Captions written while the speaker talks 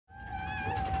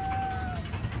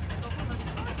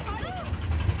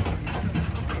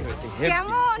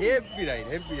কেমন heavy ride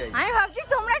heavy ride. আমি ভাবছি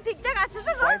তোমরা ঠিকঠাক আছো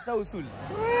তো গো? পয়সা উসুল।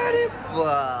 আরে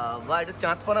বাবা এটা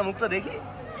চাঁদপানা মুখটা দেখি।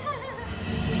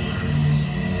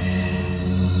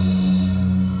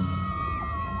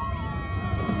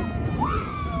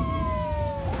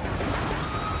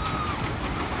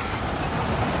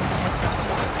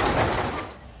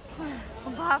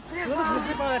 বাপরে বাপ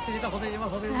বুঝতে পারা যাচ্ছে যেটা হবে এবার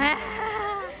হবে। হ্যাঁ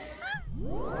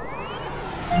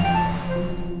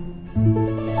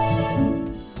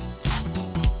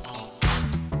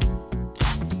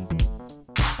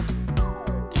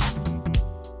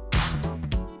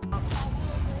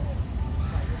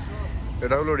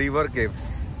এটা হলো রিভার কেভস।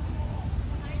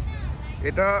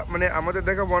 এটা মানে আমাদের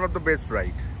দেখা one of the best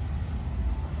ride.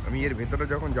 আমি এর ভেতরে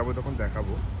যখন যাব তখন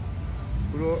দেখাবো।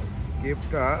 পুরো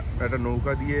কেভটা একটা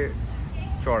নৌকা দিয়ে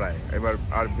চড়ায় এবার,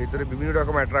 আর ভেতরে বিভিন্ন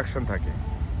রকম অ্যাট্রাকশন থাকে।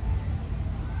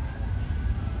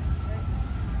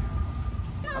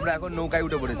 আমরা এখন নৌকায়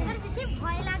উঠে পড়েছি।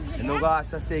 নৌকা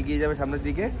আস্তে আস্তে এগিয়ে যাবে সামনের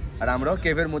দিকে, আর আমরাও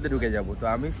কেভের মধ্যে ঢুকে যাব। তো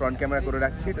আমি ফ্রন্ট ক্যামেরা করে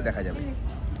রাখছি, এটা দেখা যাবে।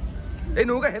 এই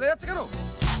নৌকা হেলে যাচ্ছে কেন?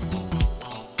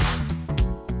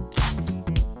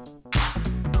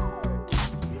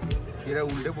 এরা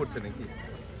উল্টে পড়ছে নাকি?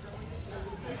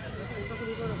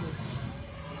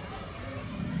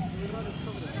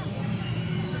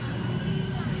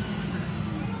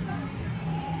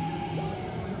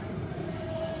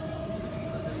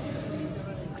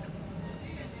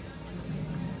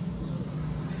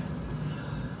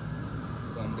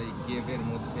 আমরা এই কেভের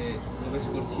মধ্যে প্রবেশ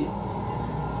করছি।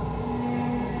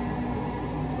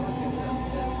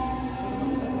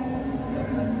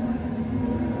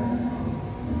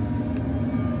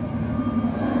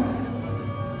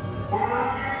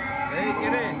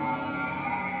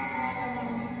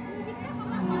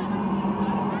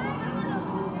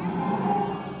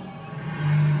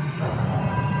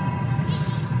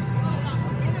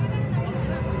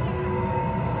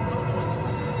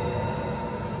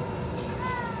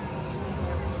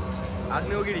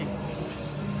 আগ্নেয়গিরি,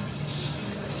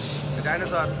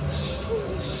 ডাইনোসর,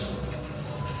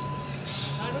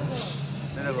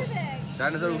 দেখো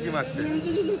ডাইনোসর উঁকি মারছে।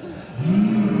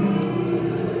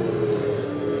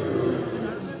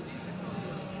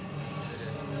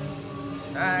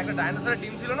 হ্যাঁ একটা ডাইনোসরের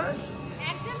ডিম ছিল না?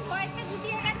 একজন ভয়তে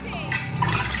গুটিয়ে গেছে।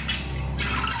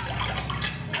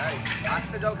 এই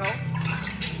আস্তে জল খাও।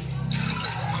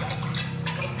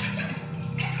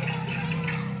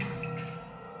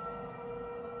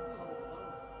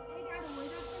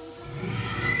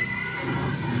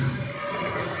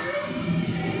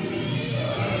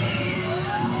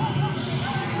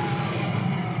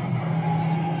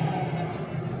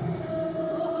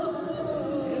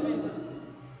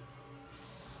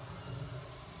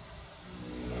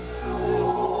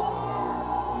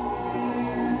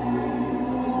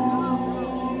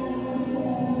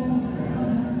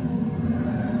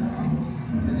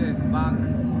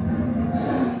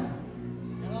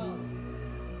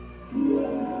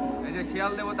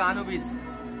 শিয়াল দেবতা আনুবিস।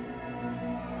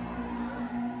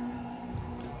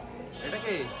 এটা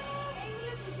কি?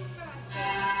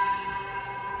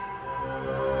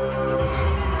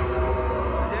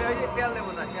 শিয়াল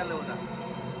দেবতা, শিয়াল দেবতা।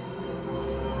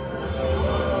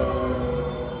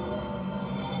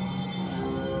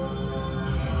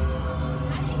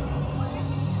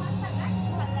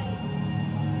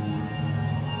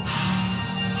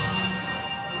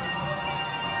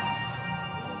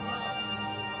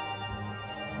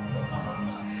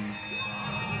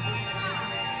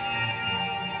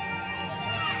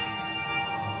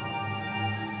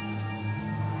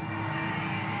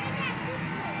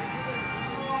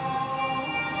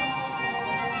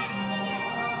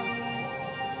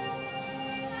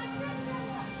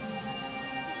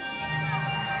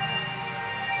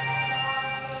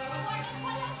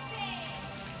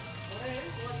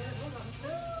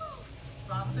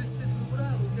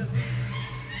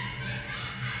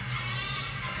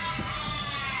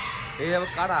 এই আবার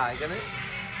কারা এখানে?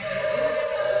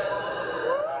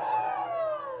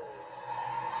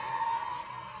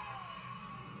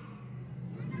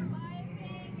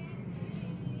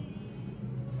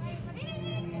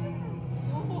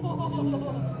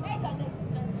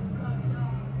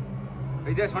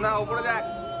 এই যে সোনা উপরে দেখ।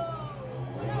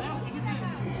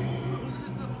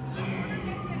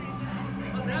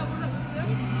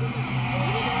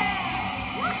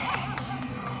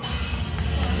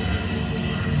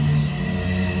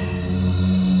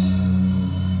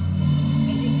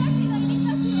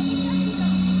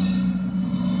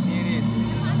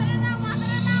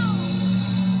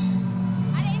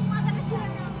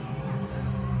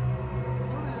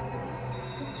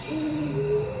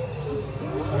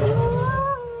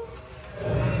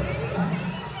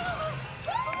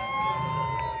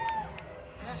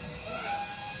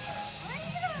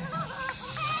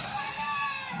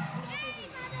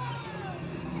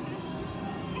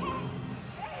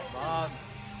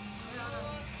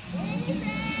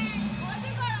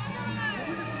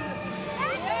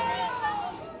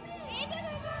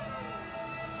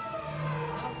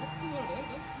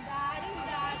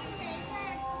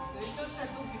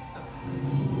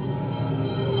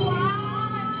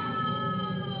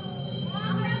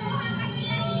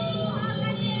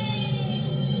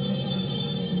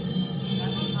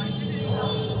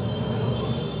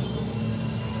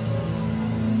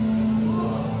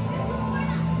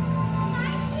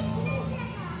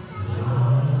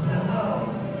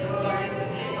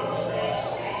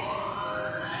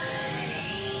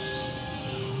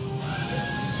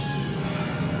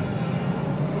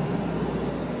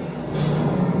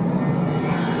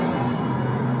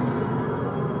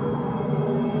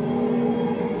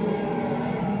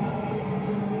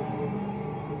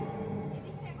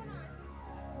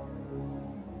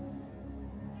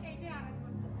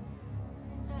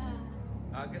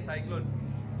 ভাগ্যে সাইক্লোন।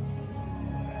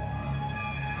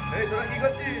 এই তোরা কি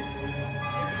করছিস?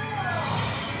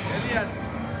 এলিয়ান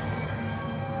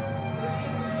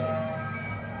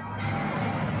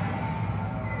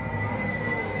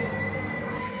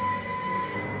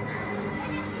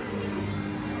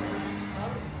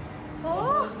ও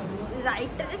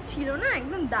রাইডটা ছিল না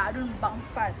একদম দারুণ,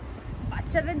 বাম্পার,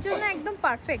 বাচ্চাদের জন্য একদম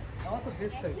পারফেক্ট।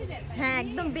 হ্যাঁ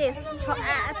একদম বেস্ট,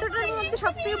 এতটার মধ্যে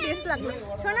সব থেকে বেস্ট লাগলো।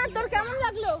 সোনা তোর কেমন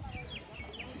লাগলো?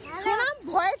 সোনা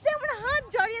ভয়তে আমরা হাত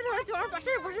জড়িয়ে ধরেছি, ওর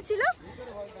পাশে বসেছিল।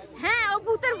 হ্যাঁ ও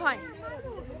ভূতের ভয়,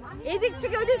 এই দিক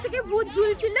থেকে ওই দিক থেকে ভূত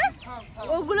ঝুলছিল,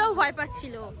 ওগুলো ভয়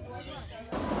পাচ্ছিল।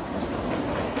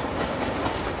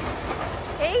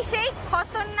 এই সেই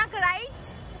খতরনাক রাইড।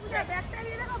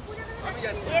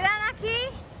 এরা নাকি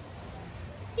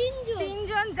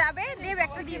তিনজন যাবে। দেব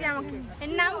একটা দিয়ে দে আমাকে।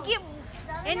 এর নাম কি?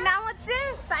 এর নাম হচ্ছে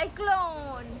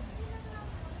সাইক্লোন।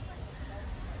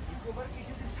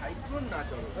 সাইক্লোন না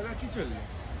চলো তাহলে কি চলবে?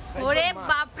 ওরে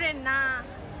বাপরে না,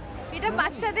 এটা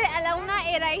বাচ্চাদের অ্যালাউ না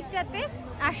এই রাইডটাতে,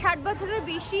 আর 60 বছরের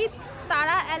বেশি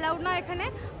তারা অ্যালাউ না এখানে।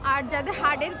 আর যাদের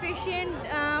হার্টের পেশেন্ট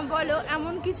বলো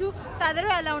এমন কিছু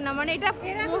তাদেরও অ্যালাউ না। মানে এটা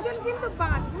কিন্তু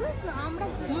বাদ বুঝছো, আমরা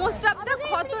মোস্ট অফ দ্য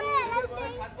খতরনাক,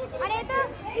 আরে এটা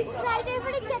রাইডের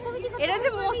পরে চেঁচামেচি করতে, এটা যে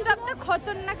most of the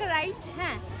Khatarnak ride.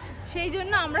 হ্যাঁ সেই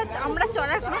জন্য আমরা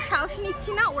চড়ার কোনো সাহস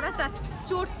নিচ্ছি না। ওরা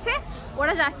চড়ছে,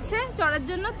 ওরা যাচ্ছে চড়ার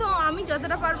জন্য, তো আমি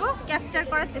যতটা পারবো ক্যাপচার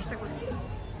করার চেষ্টা করছি।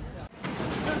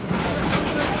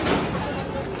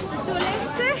 তো চলে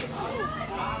এসছে,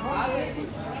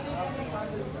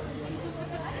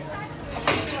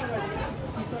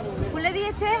 খুলে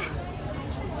দিয়েছে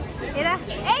এরা।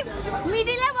 এই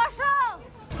মিডিলে বসো।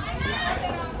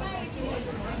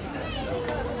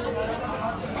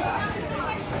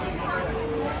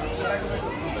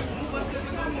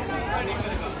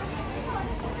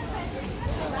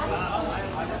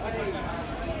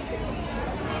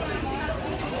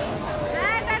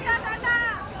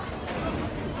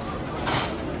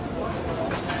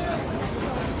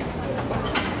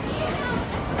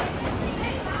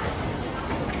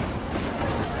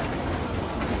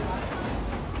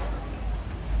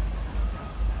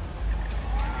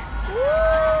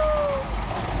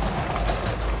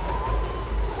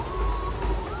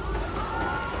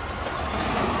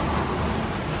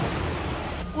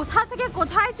 কোথা থেকে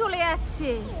কোথায় চলে যাচ্ছে,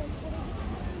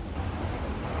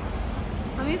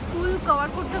 আমি ফুল কভার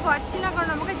করতে পারছি না কারণ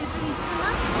আমাকে যেতে দিচ্ছে না।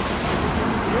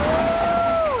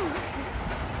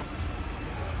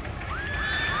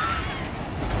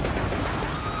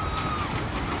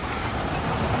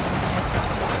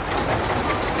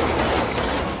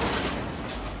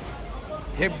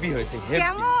 হেভি হয়েছে,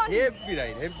 কেমন? Heavy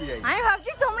ride, heavy ride. আমি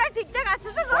ভাবছি তোমরা ঠিকঠাক আছো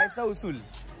তো? পয়সা উসুল,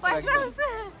 পয়সা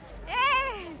উসুল।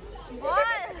 বল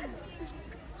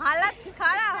হালাত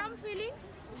খারাপ। সাম ফিলিংস।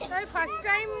 তাই ফার্স্ট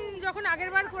টাইম যখন আগের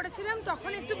বার করেছিলাম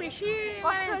তখন একটু বেশি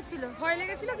কষ্ট হয়েছিল, ভয়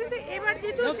লেগেছিল, কিন্তু এবার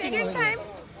যেহেতু সেকেন্ড টাইম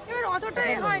এবার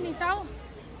অতটাই হয়নি। তাও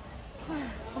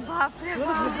বাপরে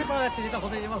বুঝতে পারা যাচ্ছে যেটা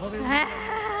হবে এবার হবে। হ্যাঁ।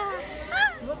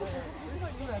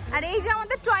 আর এই যে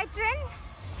আমাদের টয় ট্রেন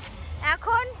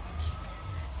এখন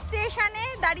স্টেশনে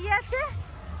দাঁড়িয়ে আছে,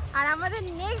 আর আমাদের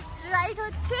নেক্সট রাইড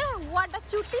হচ্ছে ওয়াটার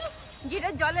চুটি, যেটা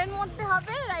জলের মধ্যে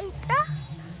হবে রাইডটা,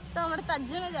 তো আমরা তার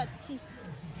জন্য যাচ্ছি।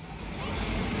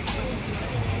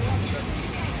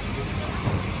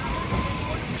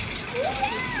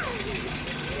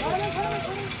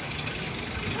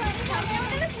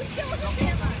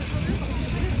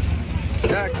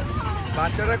 দেখ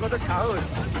বাচ্চারা কত সাহস।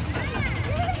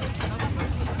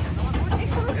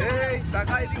 এই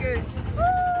টাকা এদিকে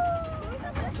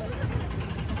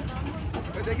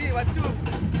দেখি বাচ্চু,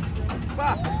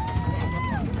 বাহ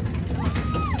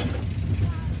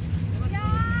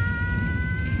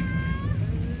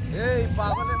এই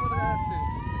পাগলের মতো যাচ্ছে।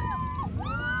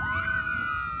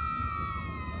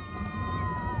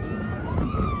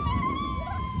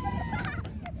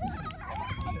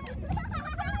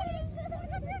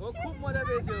 ও খুব মজা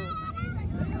পেয়েছে।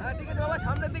 হ্যাঁ ঠিক আছে বাবা,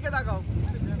 সামনের দিকে তাকাও।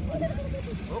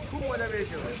 ও খুব মজা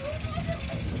পেয়েছে।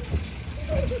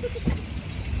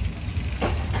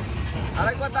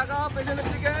 আরেকবার তাকাও পেছনের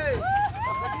দিকে।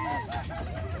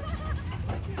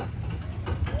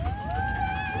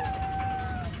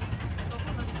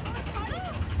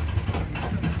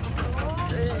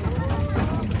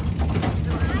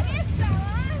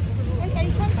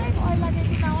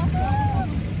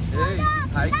 এই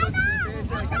সাইকেল চেপে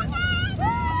এসে এখানে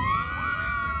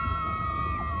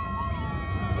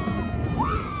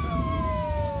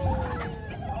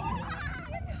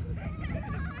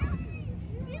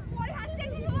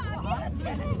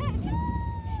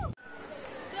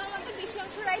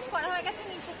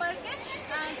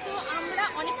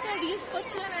রিলস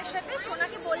করছিলাম একসাথে,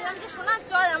 সোনাকে বললাম যে সোনা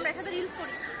চল আমরা একসাথে রিলস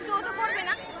করি, কিন্তু ও তো করবে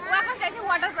না, ও এখন চাইছে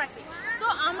ওয়াটার পার্কে। তো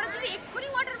আমরা যদি এক্ষুনি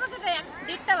ওয়াটার পার্কে যাই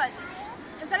 1:30 বাজে,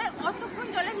 তাহলে অতক্ষণ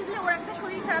জলে ভিজলে ওর একটা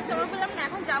শরীর খারাপ। তো আমরা বললাম না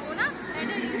এখন যাবো না,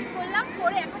 এটা রিলস করলাম,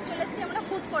 করে এখন চলে এসেছি আমরা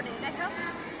ফুড কোর্টে। দেখা,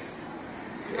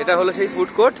 এটা হলো সেই ফুড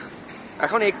কোর্ট।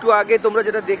 এখন একটু আগে তোমরা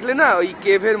যেটা দেখলে না, ওই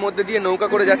কেভের মধ্যে দিয়ে নৌকা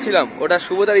করে যাচ্ছিলাম, ওটা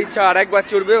শুভদার ইচ্ছা আর একবার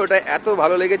চড়বে, ওটা এত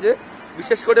ভালো লেগেছে।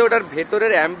 বিশেষ করে ওটার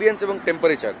ভেতরের অ্যাম্বিয়েন্স এবং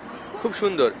টেম্পারেচার খুব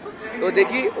সুন্দর। তো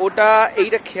দেখি ওটা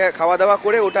এইটা খাওয়া দাওয়া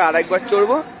করে ওটা আর একবার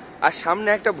চড়বো। আর সামনে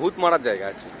একটা ভূত মারার জায়গা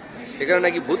আছে, এখানে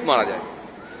নাকি ভূত মারা যায়।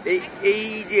 এই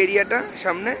যে এরিয়াটা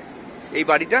সামনে, এই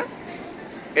বাড়িটা,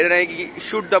 এটা নাকি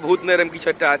শুট দা ভূত না এরকম কিছু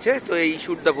একটা আছে। তো এই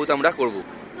শুট দা ভূত আমরা করবো।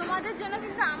 তোমাদের জন্য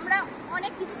কিন্তু আমরা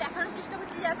অনেক কিছু দেখানোর চেষ্টা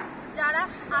করছি, যারা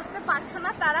আসতে পারছো না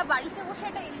তারা বাড়িতে বসে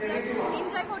এটা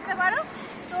এনজয় করতে পারো।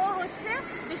 তো হচ্ছে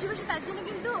বেশি বেশি তার জন্য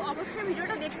কিন্তু অবশ্যই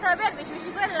ভিডিওটা দেখতে হবে, আর বেশি বেশি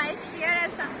করে লাইক, শেয়ার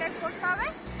আর সাবস্ক্রাইব করতে হবে।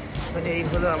 এই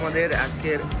হলো আমাদের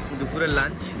আজকের দুপুরের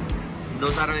লাঞ্চ।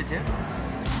 দোসা রয়েছে,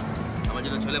 আমার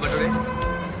জন্য ছোলে ভাটুরে,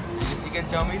 চিকেন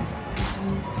চাউমিন,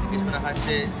 কিছুটা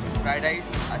খাচ্ছে ফ্রাইড রাইস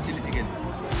আর চিলি চিকেন।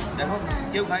 দেখো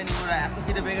কেউ খায়নি, ওরা এত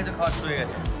খিদে পেয়ে গেছে, খাওয়া শুরু হয়ে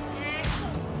গেছে।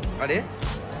 আরে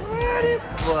আরে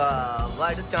বাবা,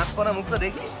 এটা চাঁদ পানা মুখটা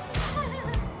দেখি,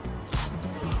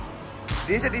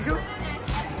 দিয়েছে টিস্যু।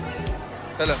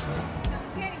 চলো,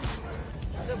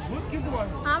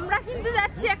 আমরা কিন্তু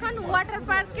যাচ্ছি এখন ওয়াটার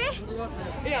পার্কে।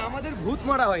 আমাদের ভূত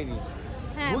মারা হয়নি,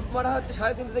 হ্যাঁ ভূত মারা হচ্ছে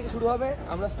 3:30 থেকে শুরু হবে।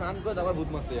 আমরা স্নান করে তারপর ভূত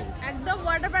মারতে যাবো। একদম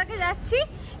ওয়াটার পার্কে যাচ্ছি,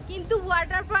 কিন্তু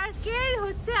ওয়াটার পার্কের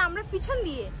হচ্ছে আমরা পিছন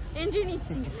দিয়ে এন্ট্রি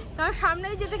নিচ্ছি, কারণ সামনে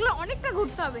যেতে গেলে অনেকটা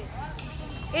ঘুরতে হবে।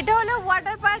 এটা হলো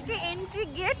ওয়াটার পার্কে এন্ট্রি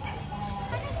গেট।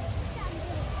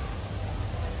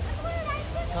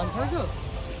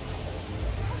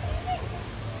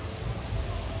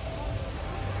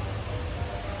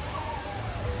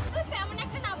 তেমন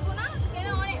একটা নামবো না, কেন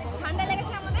অনেক ঠান্ডা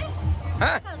লেগেছে আমাদের।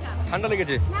 হ্যাঁ ঠান্ডা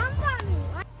লেগেছে।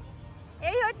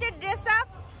 এই হচ্ছে ড্রেস আপ।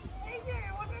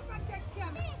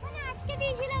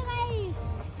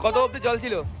 কত অব্দি জল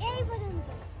ছিল?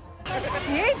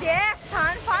 এই দেখ